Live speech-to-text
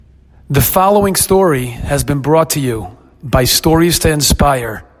The following story has been brought to you by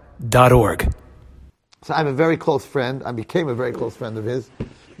StoriesToInspire.org. So I have a very close friend. I became a very close friend of his.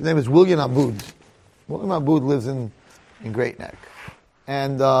 His name is William Aboud. William Aboud lives in Great Neck.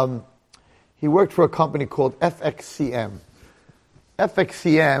 And he worked for a company called FXCM.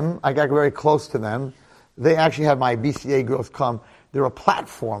 FXCM, I got very close to them. They actually had my BCA girls come. They're a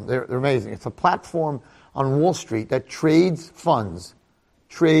platform. They're amazing. It's a platform on Wall Street that trades funds,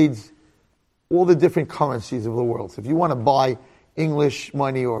 trades all the different currencies of the world. So if you want to buy English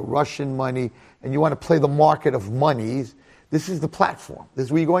money or Russian money, and you want to play the market of monies, this is the platform. This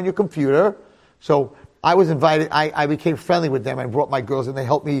is where you go on your computer. So I was invited, I became friendly with them. I brought my girls and they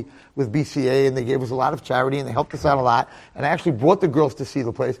helped me with BCA and they gave us a lot of charity and they helped us out a lot. And I actually brought the girls to see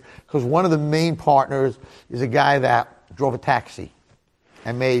the place because one of the main partners is a guy that drove a taxi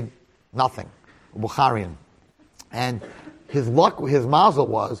and made nothing, a Bukharian. And his luck, his mazel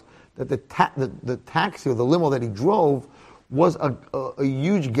was that the taxi or the limo that he drove was a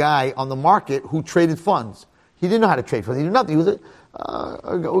huge guy on the market who traded funds. He didn't know how to trade funds. He did nothing. He was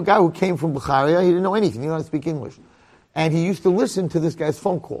a guy who came from Bukharia. He didn't know anything. He didn't know how to speak English. And he used to listen to this guy's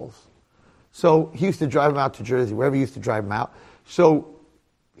phone calls. So he used to drive him out to Jersey, wherever he used to drive him out. So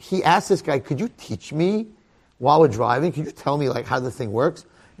he asked this guy, could you teach me while we're driving? Could you tell me like how the thing works?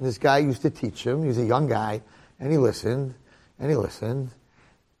 And this guy used to teach him. He was a young guy. And he listened, and he listened,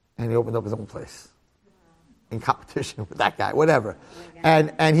 and he opened up his own place in competition with that guy, whatever.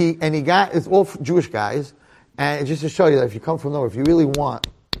 And he got, it's all Jewish guys. And just to show you that if you come from nowhere, if you really want,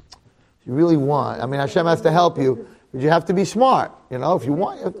 I mean, Hashem has to help you, but you have to be smart, you know, if you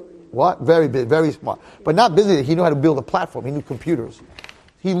want. What? Very big, very smart. But not busy. He knew how to build a platform. He knew computers.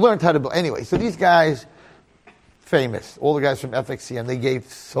 He learned how to build. Anyway, so these guys, famous, all the guys from FXCM, they gave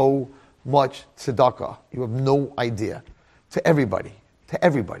so much tzedakah. You have no idea. To everybody.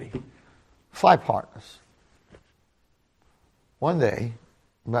 5 partners. One day,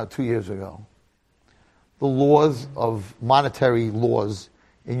 about 2 years ago, the laws of monetary laws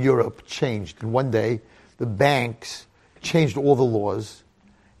in Europe changed. And one day, the banks changed all the laws.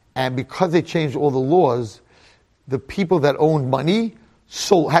 And because they changed all the laws, the people that owned money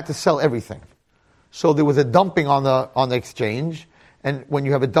had to sell everything. So there was a dumping on the exchange. And when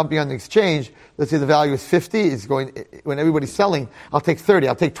you have a dumping on the exchange, let's say the value is 50, it's going, when everybody's selling, I'll take 30,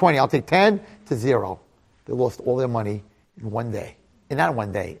 I'll take 20, I'll take 10, to 0. They lost all their money in one day. And not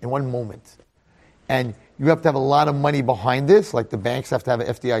one day, in one moment. And you have to have a lot of money behind this, like the banks have to have an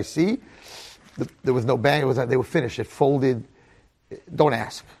FDIC. There was no bank, they were finished, it folded. Don't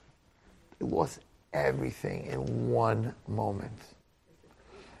ask. They lost everything in one moment.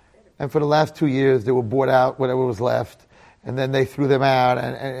 And for the last 2 years, they were bought out, whatever was left, and then they threw them out,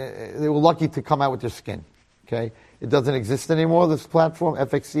 and they were lucky to come out with their skin. Okay? It doesn't exist anymore, this platform,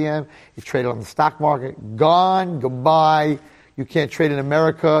 FXCM. It's traded on the stock market. Gone, goodbye. You can't trade in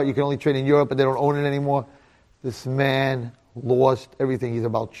America. You can only trade in Europe, but they don't own it anymore. This man lost everything. He's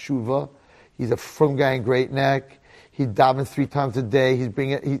about tshuva. He's a frum guy in Great Neck. He davens 3 times a day. He's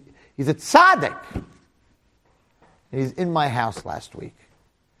a tzaddik. And he's in my house last week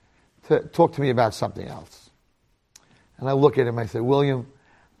to talk to me about something else. And I look at him, I say, William,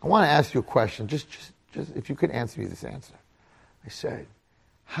 I want to ask you a question. Just if you could answer me this answer. I said,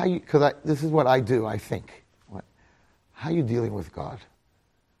 because this is what I do, I think. How are you dealing with God?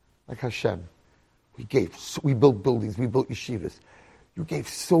 Like Hashem. We built buildings, we built yeshivas. You gave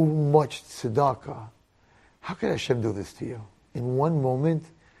so much tzedakah. How could Hashem do this to you? In one moment,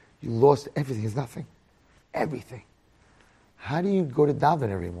 you lost everything. It's nothing. Everything. How do you go to daven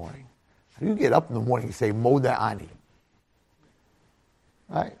every morning? How do you get up in the morning and say, Moda Ani?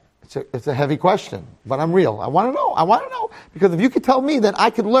 Right? It's a heavy question, but I'm real. I want to know. Because if you could tell me, then I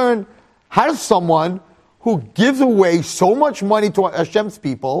could learn how does someone who gives away so much money to Hashem's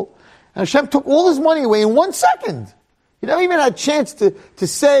people, and Hashem took all his money away in 1 second. He never even had a chance to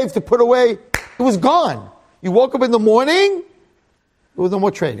save, to put away. It was gone. You woke up in the morning, there was no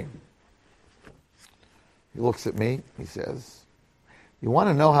more trading. He looks at me, he says, you want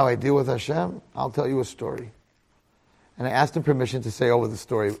to know how I deal with Hashem? I'll tell you a story. And I asked him permission to say over the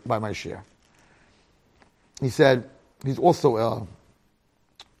story by my share. He said, he's also a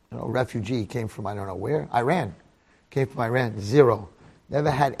refugee. He came from, I don't know where, Iran. Came from Iran, 0.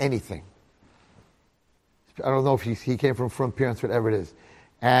 Never had anything. I don't know if he came from parents, whatever it is.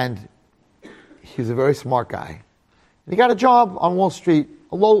 And he was a very smart guy. And he got a job on Wall Street,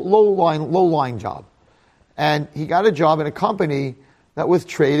 a low-lying job. And he got a job in a company that was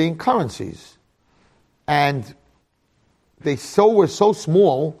trading currencies. And they were so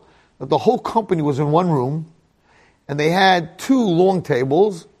small that the whole company was in one room, and they had 2 long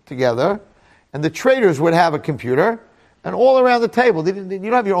tables together, and the traders would have a computer, and all around the table, you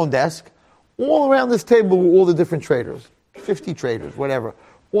don't have your own desk, all around this table were all the different traders, 50 traders, whatever,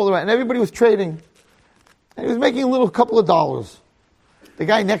 all around, and everybody was trading, and he was making a little couple of dollars. The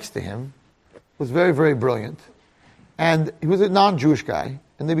guy next to him was very, very brilliant, and he was a non-Jewish guy,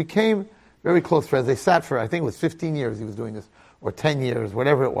 and they became very close friends. They sat for, I think it was 15 years he was doing this, or 10 years,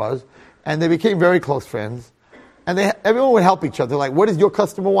 whatever it was, and they became very close friends. And everyone would help each other. Like, what does your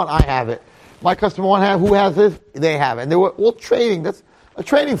customer want? I have it. My customer want who has this? They have it. And they were all trading. That's a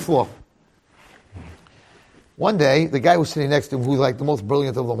trading floor. One day, the guy was sitting next to him, who was like the most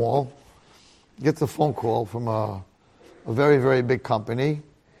brilliant of them all, gets a phone call from a very, very big company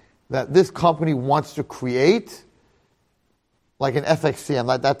that this company wants to create like an FXCM,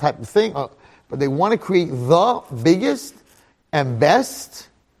 like that type of thing. But they want to create the biggest and best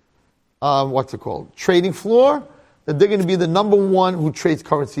trading floor, that they're going to be the number one who trades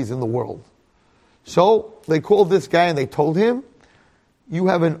currencies in the world. So they called this guy and they told him, you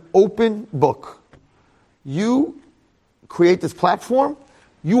have an open book. You create this platform,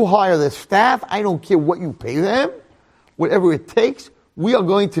 you hire the staff, I don't care what you pay them, whatever it takes, we are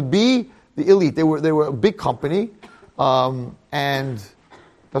going to be the elite. They were a big company, and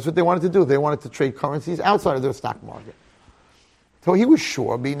that's what they wanted to do. They wanted to trade currencies outside of their stock market. So he was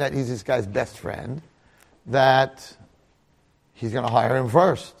sure, being that he's this guy's best friend, that he's going to hire him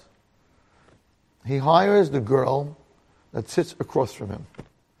first. He hires the girl that sits across from him.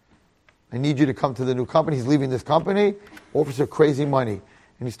 I need you to come to the new company. He's leaving this company, offers her crazy money.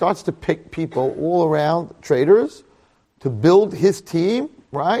 And he starts to pick people all around, traders, to build his team,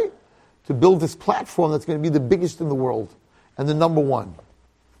 right? To build this platform that's going to be the biggest in the world and the number one.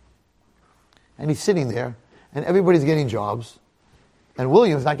 And he's sitting there, and everybody's getting jobs. And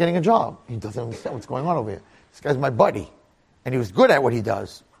William's not getting a job. He doesn't understand what's going on over here. This guy's my buddy. And he was good at what he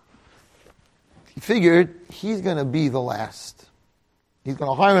does. He figured he's going to be the last. He's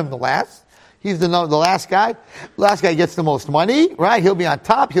going to hire him the last. He's the last guy. The last guy gets the most money, right? He'll be on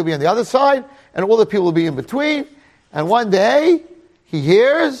top. He'll be on the other side. And all the people will be in between. And one day, he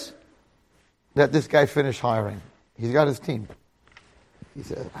hears that this guy finished hiring. He's got his team. He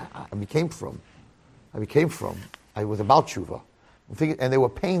said, I became from. I was about tshuva. And they were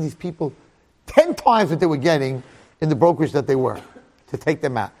paying these people 10 times what they were getting in the brokerage that they were to take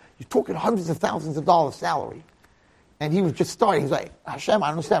them out. You're talking hundreds of thousands of dollars salary. And he was just starting. He's like, Hashem, I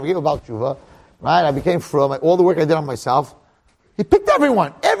don't understand. I gave about tshuva, right? I became from all the work I did on myself. He picked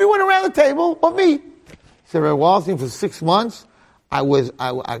everyone around the table but me. He said, Ray Wallerstein, for 6 months, I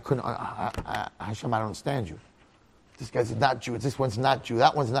couldn't, Hashem, I don't understand you. This guy's not Jew. This one's not Jew.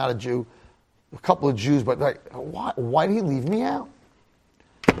 That one's not a Jew. A couple of Jews, but like, why did he leave me out?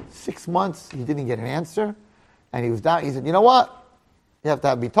 6 months, he didn't get an answer, and he was down. He said, you know what? You have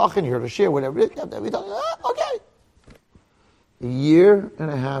to be talking, you heard a share, whatever it is, you have to be talking. Okay. A year and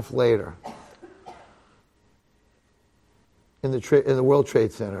a half later, in the World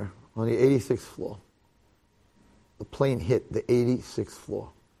Trade Center, on the 86th floor, the plane hit the 86th floor.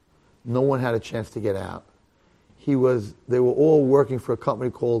 No one had a chance to get out. They were all working for a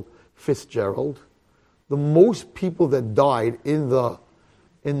company called Fitzgerald. The most people that died in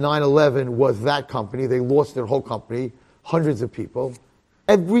 9/11 was that company. They lost their whole company, hundreds of people.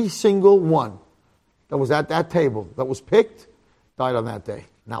 Every single one that was at that table, that was picked, died on that day.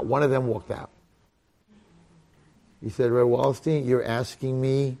 Not one of them walked out. He said, Ray Wallerstein, you're asking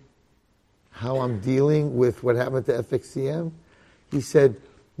me how I'm dealing with what happened to FXCM? He said,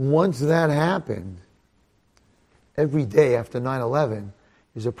 once that happened, every day after 9/11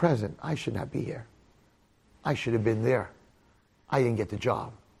 is a present. I should not be here. I should have been there. I didn't get the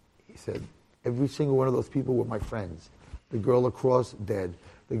job. He said, every single one of those people were my friends. The girl across, dead.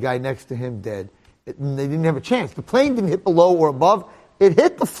 The guy next to him, dead. They didn't have a chance. The plane didn't hit below or above. It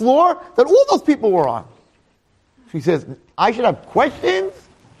hit the floor that all those people were on. So he says, I should have questions?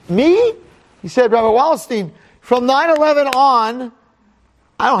 Me? He said, Rabbi Wallerstein, from 9/11 on,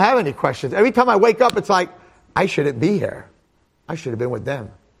 I don't have any questions. Every time I wake up, it's like, I shouldn't be here. I should have been with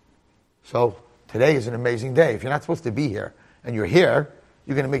them. So today is an amazing day. If you're not supposed to be here and you're here,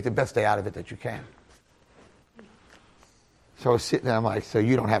 you're going to make the best day out of it that you can. So I was sitting there, I'm like, so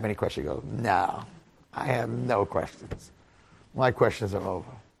you don't have any questions? He goes, no, I have no questions. My questions are over.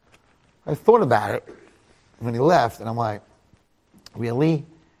 I thought about it when he left, and I'm like, really?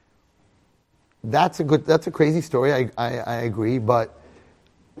 That's a crazy story, I agree, but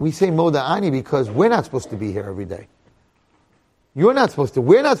we say Moda'ani because we're not supposed to be here every day. We're not supposed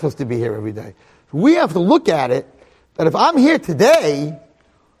to be here every day. We have to look at it that if I'm here today,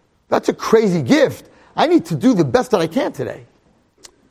 that's a crazy gift. I need to do the best that I can today.